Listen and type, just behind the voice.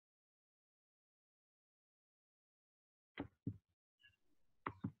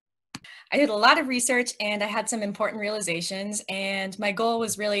I did a lot of research and I had some important realizations. And my goal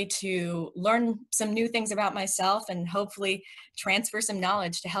was really to learn some new things about myself and hopefully transfer some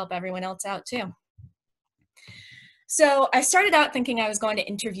knowledge to help everyone else out too. So I started out thinking I was going to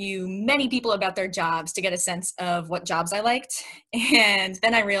interview many people about their jobs to get a sense of what jobs I liked. And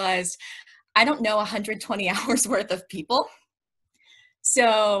then I realized I don't know 120 hours worth of people.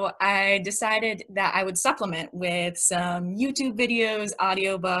 So I decided that I would supplement with some YouTube videos,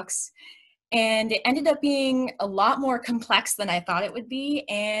 audiobooks, and it ended up being a lot more complex than I thought it would be.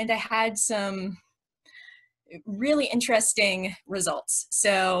 And I had some really interesting results.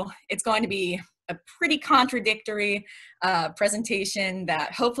 So it's going to be a pretty contradictory presentation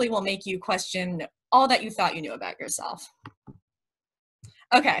that hopefully will make you question all that you thought you knew about yourself.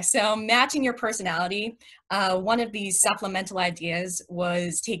 Okay, so matching your personality. One of these supplemental ideas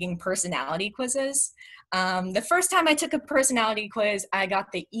was taking personality quizzes. The first time I took a personality quiz, I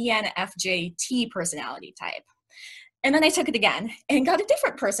got the ENFJT personality type. And then I took it again and got a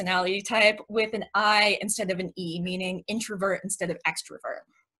different personality type with an I instead of an E, meaning introvert instead of extrovert.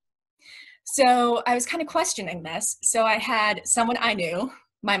 So I was kind of questioning this. So I had someone I knew,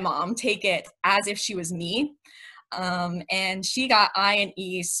 my mom, take it as if she was me. And she got I and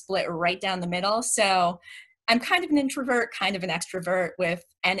E split right down the middle. So I'm kind of an introvert, kind of an extrovert with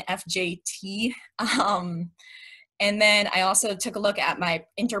NFJT. And then I also took a look at my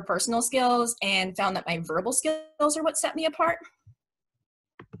interpersonal skills and found that my verbal skills are what set me apart.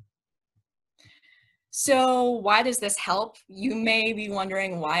 So why does this help? You may be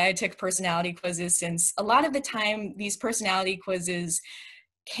wondering why I took personality quizzes, since a lot of the time these personality quizzes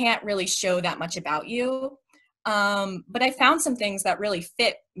can't really show that much about you. But I found some things that really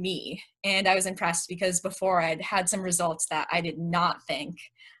fit me, and I was impressed because before I'd had some results that I did not think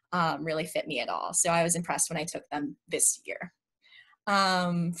really fit me at all. So I was impressed when I took them this year.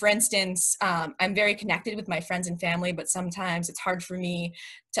 For instance, I'm very connected with my friends and family, but sometimes it's hard for me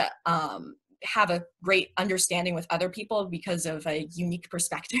to have a great understanding with other people because of a unique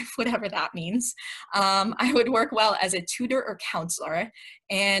perspective, whatever that means. I would work well as a tutor or counselor,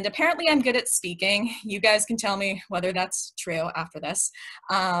 and apparently I'm good at speaking. You guys can tell me whether that's true after this.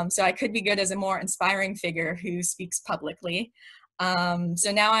 So I could be good as a more inspiring figure who speaks publicly.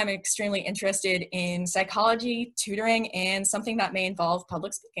 So now I'm extremely interested in psychology, tutoring, and something that may involve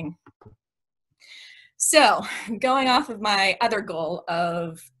public speaking. So going off of my other goal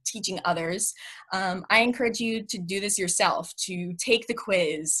of teaching others, I encourage you to do this yourself, to take the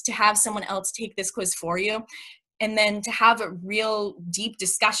quiz, to have someone else take this quiz for you, and then to have a real deep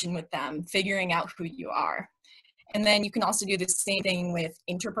discussion with them, figuring out who you are. And then you can also do the same thing with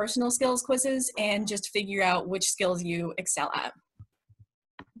interpersonal skills quizzes and just figure out which skills you excel at.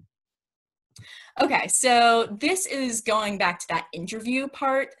 Okay, so this is going back to that interview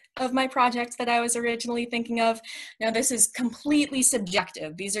part of my project that I was originally thinking of. Now, this is completely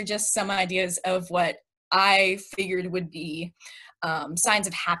subjective. These are just some ideas of what I figured would be signs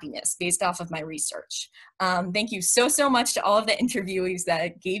of happiness based off of my research. Thank you so much to all of the interviewees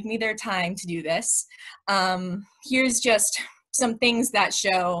that gave me their time to do this. Here's just some things that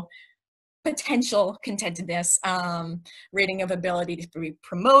show potential contentedness, rating of ability to be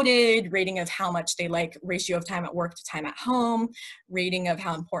promoted, rating of how much they like ratio of time at work to time at home, rating of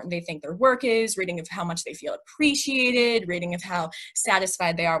how important they think their work is, rating of how much they feel appreciated, rating of how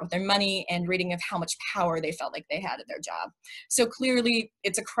satisfied they are with their money, and rating of how much power they felt like they had at their job. So clearly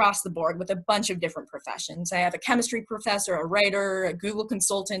it's across the board with a bunch of different professions. I have a chemistry professor, a writer, a Google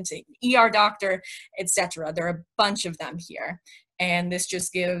consultant, an ER doctor, etc. There are a bunch of them here. And this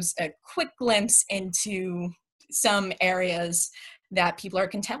just gives a quick glimpse into some areas that people are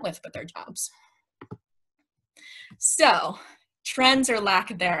content with their jobs. So, trends or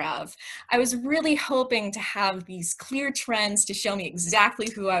lack thereof. I was really hoping to have these clear trends to show me exactly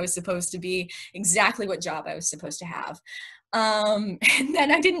who I was supposed to be, exactly what job I was supposed to have. And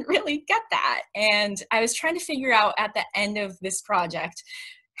then I didn't really get that. And I was trying to figure out at the end of this project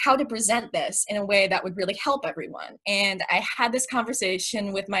how to present this in a way that would really help everyone. And I had this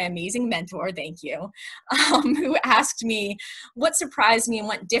conversation with my amazing mentor, thank you, who asked me what surprised me and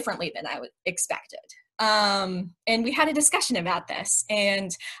went differently than I expected. And we had a discussion about this,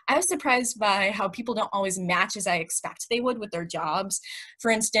 and I was surprised by how people don't always match as I expect they would with their jobs. For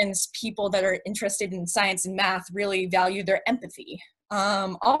instance, people that are interested in science and math really value their empathy.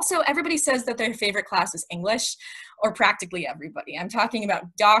 Also, everybody says that their favorite class is English, or practically everybody. I'm talking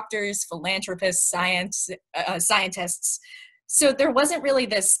about doctors, philanthropists, scientists. So there wasn't really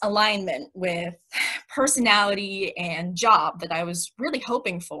this alignment with personality and job that I was really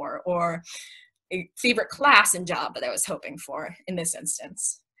hoping for, or a favorite class and job that I was hoping for in this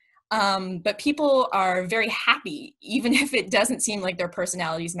instance. But people are very happy, even if it doesn't seem like their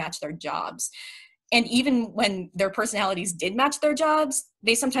personalities match their jobs. And even when their personalities did match their jobs,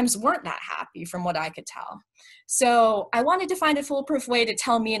 they sometimes weren't that happy from what I could tell. So I wanted to find a foolproof way to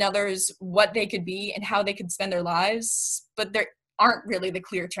tell me and others what they could be and how they could spend their lives, but there aren't really the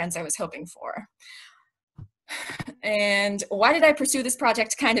clear trends I was hoping for. And why did I pursue this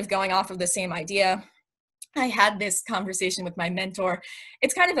project? Kind of going off of the same idea. I had this conversation with my mentor.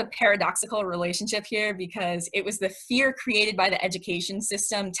 It's kind of a paradoxical relationship here because it was the fear created by the education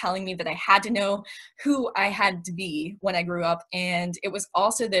system telling me that I had to know who I had to be when I grew up. And it was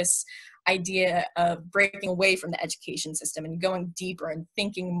also this idea of breaking away from the education system and going deeper and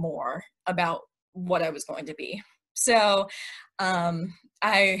thinking more about what I was going to be. So um,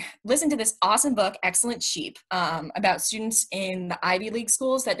 I listened to this awesome book, Excellent Sheep, about students in the Ivy League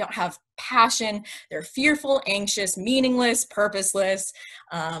schools that don't have passion. They're fearful, anxious, meaningless, purposeless,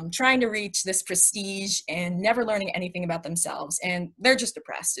 trying to reach this prestige and never learning anything about themselves. And they're just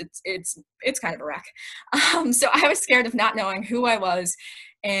depressed. It's kind of a wreck. So I was scared of not knowing who I was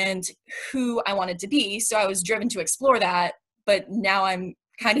and who I wanted to be. So I was driven to explore that. But now I'm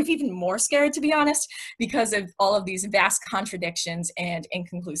kind of even more scared, to be honest, because of all of these vast contradictions and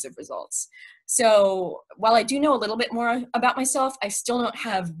inconclusive results. So while I do know a little bit more about myself, I still don't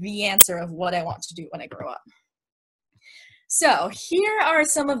have the answer of what I want to do when I grow up. So here are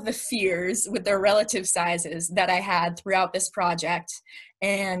some of the fears with their relative sizes that I had throughout this project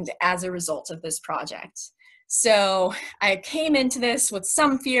and as a result of this project. So I came into this with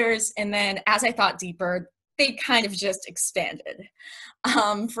some fears, and then as I thought deeper, they kind of just expanded.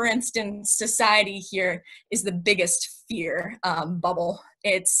 For instance, society here is the biggest fear bubble.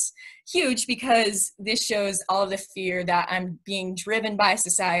 It's huge because this shows all of the fear that I'm being driven by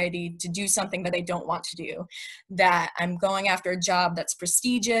society to do something that I don't want to do, that I'm going after a job that's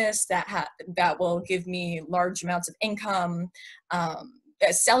prestigious, that will give me large amounts of income,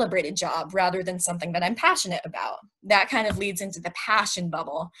 a celebrated job rather than something that I'm passionate about. That kind of leads into the passion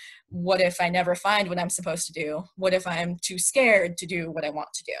bubble. What if I never find what I'm supposed to do? What if I'm too scared to do what I want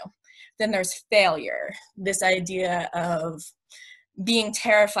to do? Then there's failure, this idea of being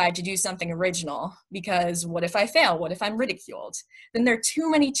terrified to do something original because what if I fail? What if I'm ridiculed? Then there are too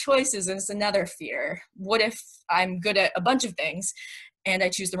many choices, and it's another fear. What if I'm good at a bunch of things and I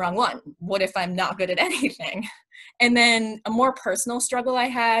choose the wrong one? What if I'm not good at anything? And then a more personal struggle I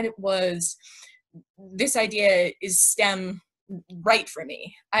had was this idea is STEM right for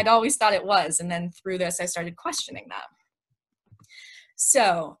me? I'd always thought it was, and then through this I started questioning that.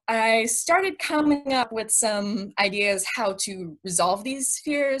 So I started coming up with some ideas how to resolve these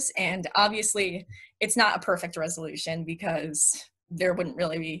fears, and obviously it's not a perfect resolution because there wouldn't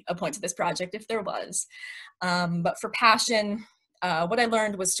really be a point to this project if there was. But for passion, what I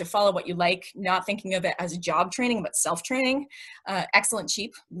learned was to follow what you like, not thinking of it as job training, but self-training. Excellent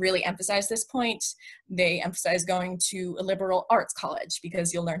Sheep really emphasized this point. They emphasize going to a liberal arts college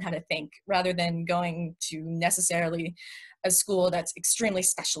because you'll learn how to think rather than going to necessarily a school that's extremely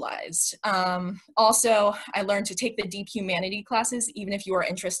specialized. Also, I learned to take the deep humanity classes, even if you are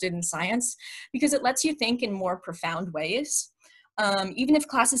interested in science, because it lets you think in more profound ways. Even if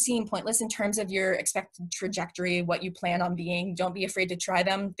classes seem pointless in terms of your expected trajectory, what you plan on being, don't be afraid to try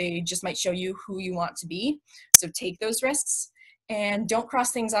them. They just might show you who you want to be. So take those risks and don't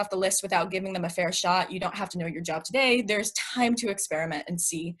cross things off the list without giving them a fair shot. You don't have to know your job today. There's time to experiment and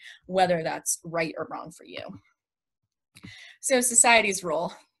see whether that's right or wrong for you. So society's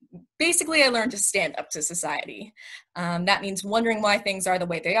role. Basically, I learned to stand up to society. That means wondering why things are the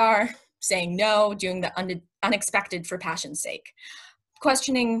way they are, saying no, doing the unexpected for passion's sake.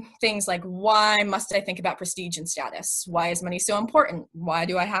 Questioning things like, why must I think about prestige and status? Why is money so important? Why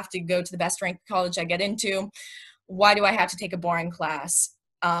do I have to go to the best ranked college I get into? Why do I have to take a boring class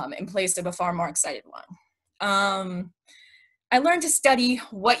in place of a far more excited one? I learned to study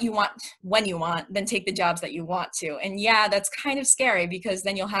what you want, when you want, then take the jobs that you want to. And yeah, that's kind of scary because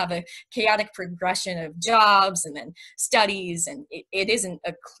then you'll have a chaotic progression of jobs and then studies, and it isn't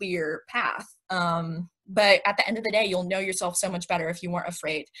a clear path. But at the end of the day, you'll know yourself so much better if you weren't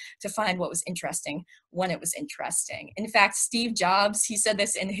afraid to find what was interesting when it was interesting. In fact, Steve Jobs, he said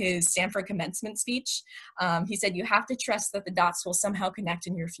this in his Stanford commencement speech. He said, you have to trust that the dots will somehow connect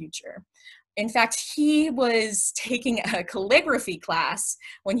in your future. In fact, he was taking a calligraphy class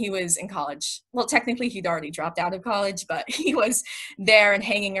when he was in college. Well, technically he'd already dropped out of college, but he was there and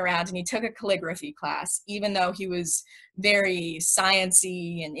hanging around, and he took a calligraphy class, even though he was very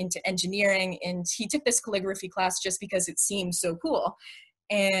sciencey and into engineering. And he took this calligraphy class just because it seemed so cool.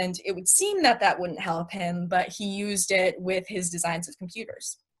 And it would seem that that wouldn't help him, but he used it with his designs of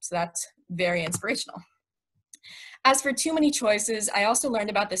computers. So that's very inspirational. As for too many choices, I also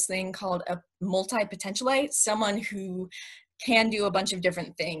learned about this thing called a multi-potentialite, someone who can do a bunch of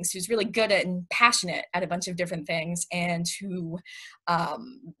different things, who's really good at and passionate at a bunch of different things, and who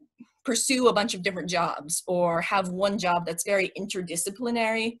pursue a bunch of different jobs or have one job that's very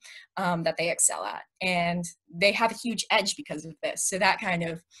interdisciplinary that they excel at. And they have a huge edge because of this. So that kind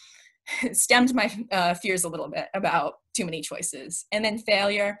of stemmed my fears a little bit about too many choices. And then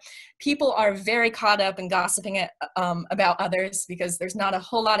failure. People are very caught up in gossiping about others because there's not a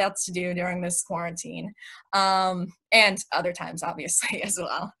whole lot else to do during this quarantine, and other times, obviously, as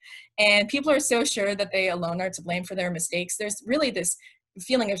well. And people are so sure that they alone are to blame for their mistakes. There's really this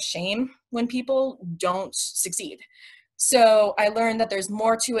feeling of shame when people don't succeed. So I learned that there's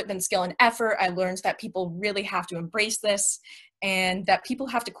more to it than skill and effort. I learned that people really have to embrace this, and that people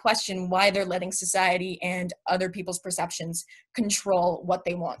have to question why they're letting society and other people's perceptions control what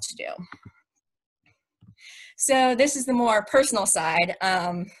they want to do. So this is the more personal side.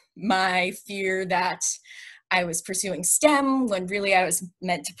 My fear that I was pursuing STEM when really I was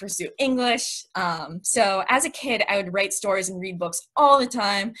meant to pursue English. So as a kid, I would write stories and read books all the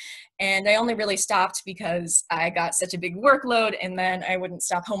time. And I only really stopped because I got such a big workload, and then I wouldn't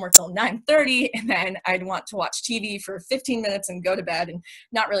stop homework till 9:30, and then I'd want to watch TV for 15 minutes and go to bed and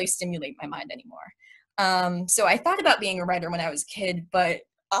not really stimulate my mind anymore. So I thought about being a writer when I was a kid, but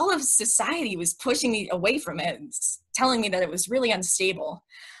all of society was pushing me away from it, telling me that it was really unstable.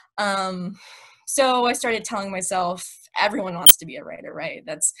 So I started telling myself, everyone wants to be a writer, right?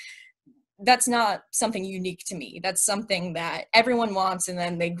 That's not something unique to me. That's something that everyone wants, and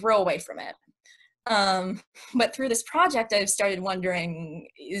then they grow away from it. But through this project, I've started wondering,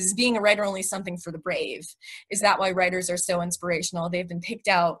 is being a writer only something for the brave? Is that why writers are so inspirational? They've been picked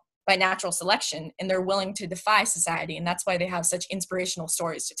out by natural selection, and they're willing to defy society, and that's why they have such inspirational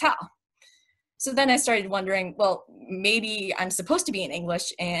stories to tell. So then I started wondering, well, maybe I'm supposed to be in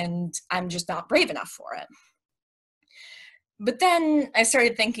English and I'm just not brave enough for it. But then I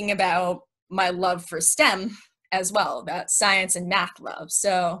started thinking about my love for STEM as well, that science and math love.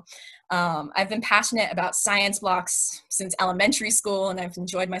 So I've been passionate about science blocks since elementary school, and I've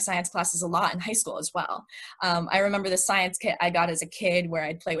enjoyed my science classes a lot in high school as well. I remember the science kit I got as a kid where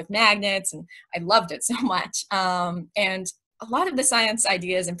I'd play with magnets, and I loved it so much. And a lot of the science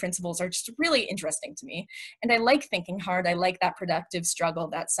ideas and principles are just really interesting to me. And I like thinking hard. I like that productive struggle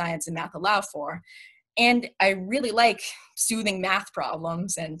that science and math allow for. And I really like soothing math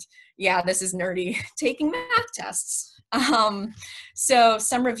problems. And yeah, this is nerdy, taking math tests. So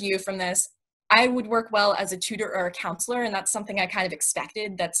some review from this. I would work well as a tutor or a counselor, and that's something I kind of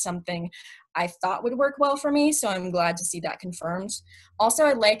expected. That's something I thought would work well for me, so I'm glad to see that confirmed. Also,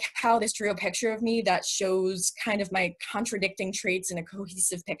 I like how this drew a picture of me that shows kind of my contradicting traits in a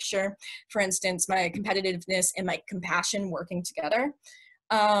cohesive picture. For instance, my competitiveness and my compassion working together.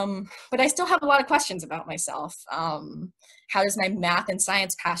 But I still have a lot of questions about myself. How does my math and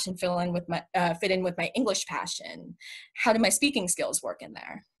science passion fit in with my English passion? How do my speaking skills work in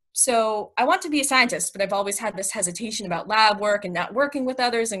there? So I want to be a scientist, but I've always had this hesitation about lab work and not working with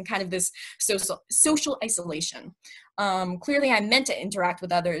others, and kind of this social isolation. Clearly, I'm meant to interact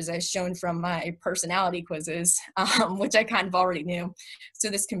with others, as shown from my personality quizzes, which I kind of already knew. So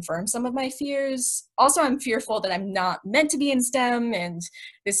this confirms some of my fears. Also, I'm fearful that I'm not meant to be in STEM, and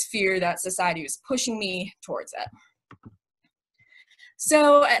this fear that society is pushing me towards it.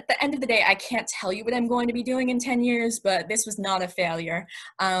 So at the end of the day, I can't tell you what I'm going to be doing in 10 years, but this was not a failure.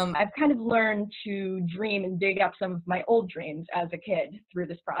 I've kind of learned to dream and dig up some of my old dreams as a kid through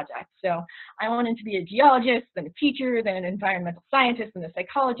this project. So I wanted to be a geologist, then a teacher, then an environmental scientist, and a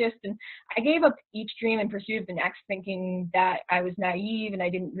psychologist. And I gave up each dream in pursuit of the next, thinking that I was naive and I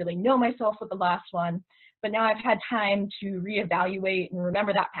didn't really know myself with the last one. But now I've had time to reevaluate and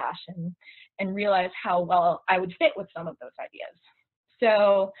remember that passion and realize how well I would fit with some of those ideas.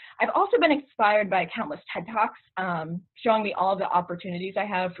 So I've also been inspired by countless TED Talks, showing me all the opportunities I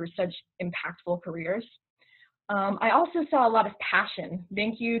have for such impactful careers. I also saw a lot of passion.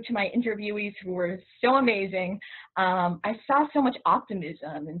 Thank you to my interviewees who were so amazing. I saw so much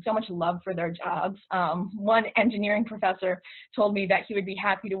optimism and so much love for their jobs. One engineering professor told me that he would be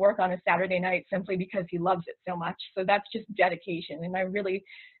happy to work on a Saturday night simply because he loves it so much. So that's just dedication. And I really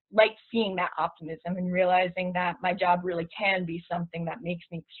liked seeing that optimism and realizing that my job really can be something that makes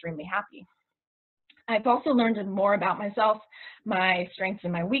me extremely happy. I've also learned more about myself, my strengths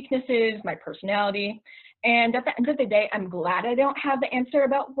and my weaknesses, my personality. And at the end of the day, I'm glad I don't have the answer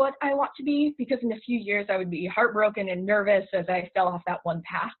about what I want to be, because in a few years I would be heartbroken and nervous as I fell off that one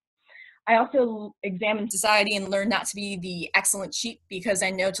path. I also examine society and learn not to be the excellent sheep because I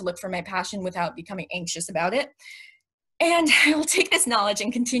know to look for my passion without becoming anxious about it. And I will take this knowledge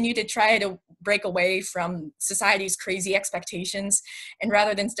and continue to try to break away from society's crazy expectations. And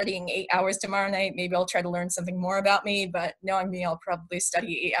rather than studying 8 hours tomorrow night, maybe I'll try to learn something more about me. But knowing me, I'll probably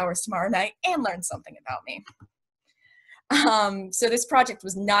study 8 hours tomorrow night and learn something about me. So this project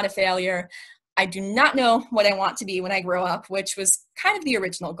was not a failure. I do not know what I want to be when I grow up, which was kind of the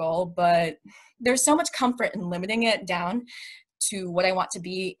original goal, but there's so much comfort in limiting it down to what I want to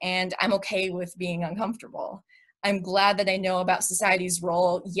be, and I'm okay with being uncomfortable. I'm glad that I know about society's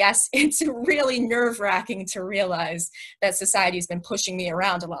role. Yes, it's really nerve-wracking to realize that society's been pushing me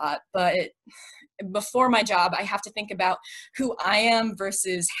around a lot, but before my job, I have to think about who I am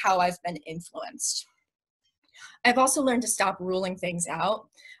versus how I've been influenced. I've also learned to stop ruling things out.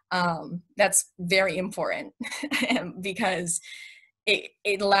 That's very important because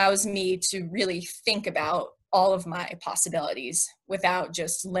it allows me to really think about all of my possibilities without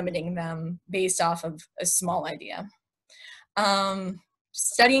just limiting them based off of a small idea.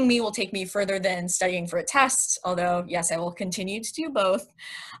 Studying me will take me further than studying for a test, although yes, I will continue to do both.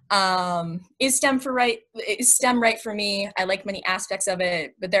 Is STEM right for me? I like many aspects of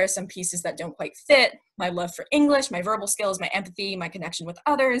it, but there are some pieces that don't quite fit. My love for English, my verbal skills, my empathy, my connection with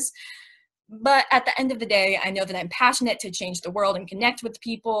others. But at the end of the day, I know that I'm passionate to change the world and connect with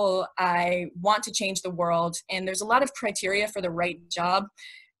people. I want to change the world, and there's a lot of criteria for the right job,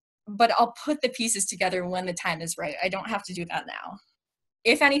 but I'll put the pieces together when the time is right. I don't have to do that now.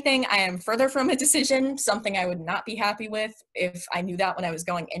 If anything, I am further from a decision, something I would not be happy with if I knew that when I was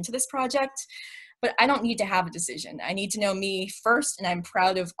going into this project. But I don't need to have a decision. I need to know me first, and I'm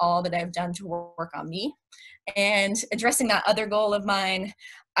proud of all that I've done to work on me. And addressing that other goal of mine,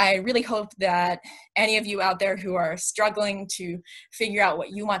 I really hope that any of you out there who are struggling to figure out what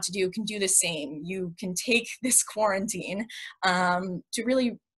you want to do can do the same. You can take this quarantine to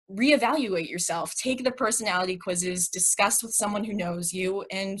really reevaluate yourself, take the personality quizzes, discuss with someone who knows you,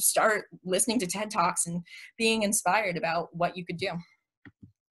 and start listening to TED Talks and being inspired about what you could do.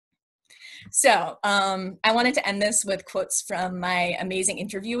 So I wanted to end this with quotes from my amazing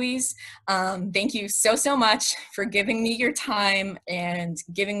interviewees. Thank you so much for giving me your time and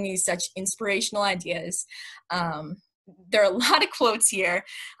giving me such inspirational ideas. There are a lot of quotes here,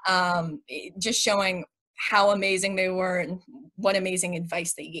 just showing how amazing they were and what amazing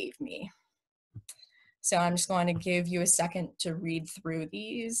advice they gave me. So I'm just going to give you a second to read through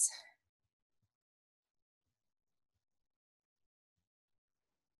these.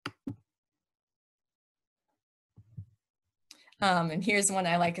 And here's one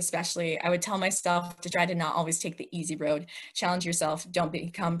I like especially. I would tell myself to try to not always take the easy road. Challenge yourself. Don't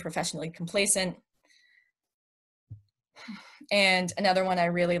become professionally complacent. And another one I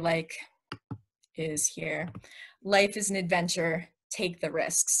really like is here. Life is an adventure. Take the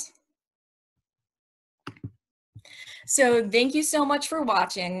risks. So thank you so much for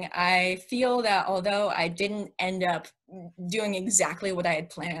watching. I feel that although I didn't end up doing exactly what I had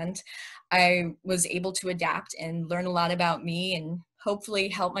planned, I was able to adapt and learn a lot about me and hopefully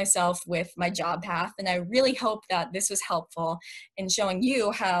help myself with my job path. And I really hope that this was helpful in showing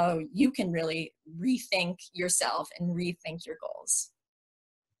you how you can really rethink yourself and rethink your goals.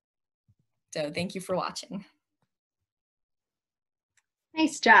 So thank you for watching.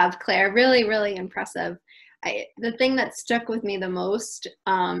 Nice job, Claire. Really, really impressive. The thing that stuck with me the most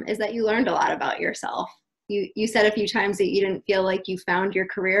is that you learned a lot about yourself. You said a few times that you didn't feel like you found your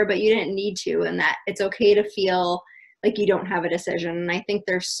career, but you didn't need to, and that it's okay to feel like you don't have a decision. And I think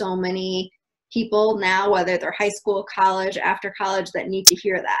there's so many people now, whether they're high school, college, after college, that need to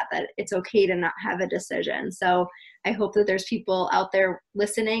hear that it's okay to not have a decision. So I hope that there's people out there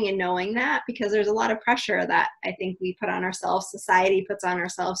listening and knowing that, because there's a lot of pressure that I think we put on ourselves, society puts on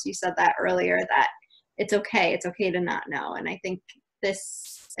ourselves. You said that earlier, that it's okay to not know. And I think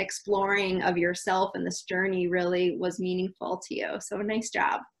this exploring of yourself and this journey really was meaningful to you. So nice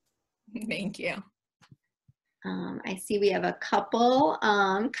job. Thank you. I see we have a couple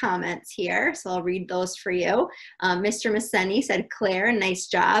comments here, so I'll read those for you. Mr. Masseni said, Claire, nice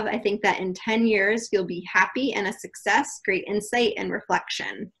job. I think that in 10 years, you'll be happy and a success. Great insight and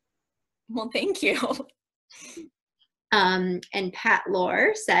reflection. Well, thank you. And Pat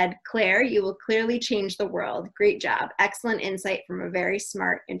Lore said, Claire, you will clearly change the world. Great job. Excellent insight from a very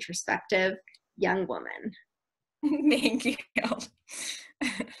smart, introspective young woman. Thank you.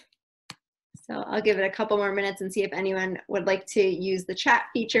 So I'll give it a couple more minutes and see if anyone would like to use the chat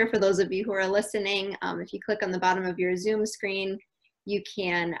feature. For those of you who are listening, if you click on the bottom of your Zoom screen, you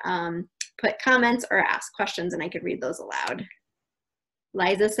can put comments or ask questions, and I could read those aloud.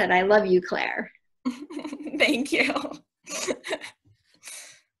 Liza said, I love you, Claire. Thank you.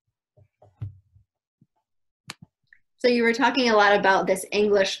 So you were talking a lot about this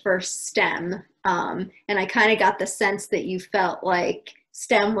English first STEM, and I kind of got the sense that you felt like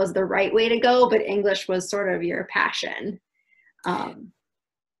STEM was the right way to go, but English was sort of your passion. Um,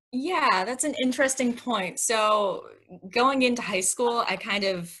 Yeah, that's an interesting point. So, going into high school, I kind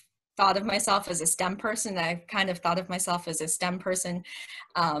of thought of myself as a STEM person. I've kind of thought of myself as a STEM person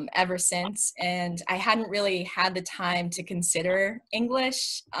ever since. And I hadn't really had the time to consider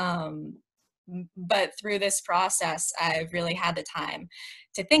English. But through this process, I've really had the time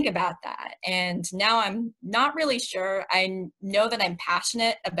to think about that. And now I'm not really sure. I know that I'm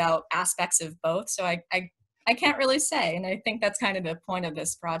passionate about aspects of both. So I can't really say, and I think that's kind of the point of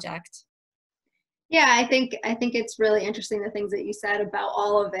this project. yeah, I think it's really interesting the things that you said about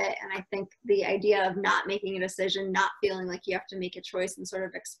all of it, and I think the idea of not making a decision, not feeling like you have to make a choice, and sort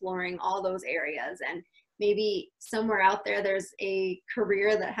of exploring all those areas, and maybe somewhere out there there's a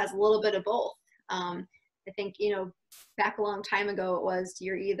career that has a little bit of both. I think, you know, back a long time ago, it was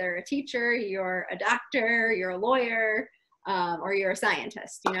you're either a teacher, you're a doctor, you're a lawyer, or you're a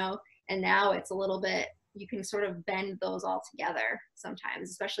scientist, you know, and now it's a little bit, you can sort of bend those all together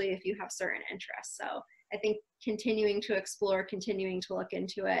sometimes, especially if you have certain interests. So I think continuing to explore, continuing to look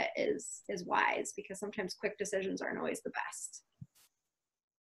into it is wise, because sometimes quick decisions aren't always the best.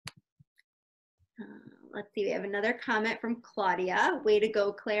 Let's see, we have another comment from Claudia. Way to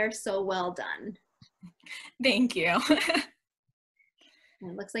go, Claire, so well done. Thank you.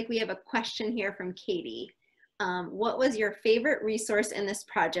 And it looks like we have a question here from Katie. What was your favorite resource in this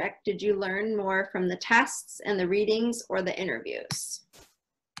project? Did you learn more from the tests and the readings or the interviews?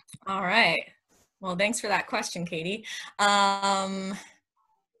 All right. Well, thanks for that question, Katie.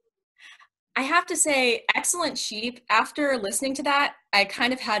 I have to say, Excellent Sheep, after listening to that, I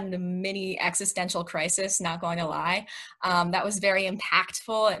kind of had a mini existential crisis, not going to lie. That was very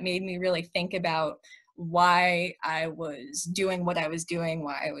impactful. It made me really think about why I was doing what I was doing,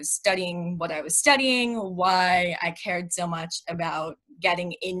 why I was studying what I was studying, why I cared so much about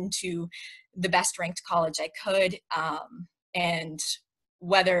getting into the best ranked college I could, and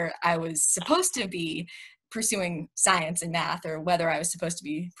whether I was supposed to be pursuing science and math or whether I was supposed to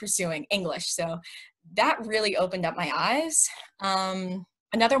be pursuing English. So that really opened up my eyes.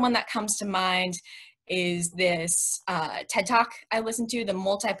 Another one that comes to mind is this TED Talk I listened to, the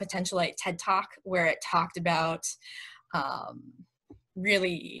Multi-Potentialite TED Talk, where it talked about um,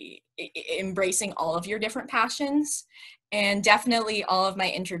 really embracing all of your different passions. And definitely all of my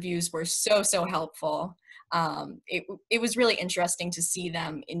interviews were so helpful. It was really interesting to see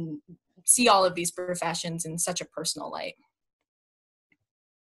all of these professions in such a personal light.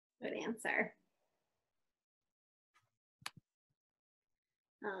 Good answer.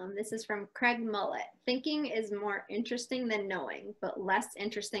 This is from Craig Mullet. Thinking is more interesting than knowing, but less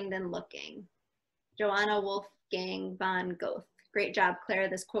interesting than looking. Joanna Wolfgang von Goethe. Great job, Claire.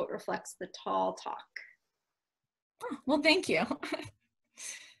 This quote reflects the tall talk. Oh, well, thank you. All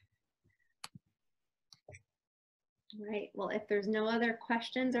right. Well, if there's no other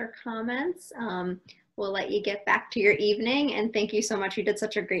questions or comments, we'll let you get back to your evening. And thank you so much. You did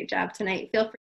such a great job tonight. Feel free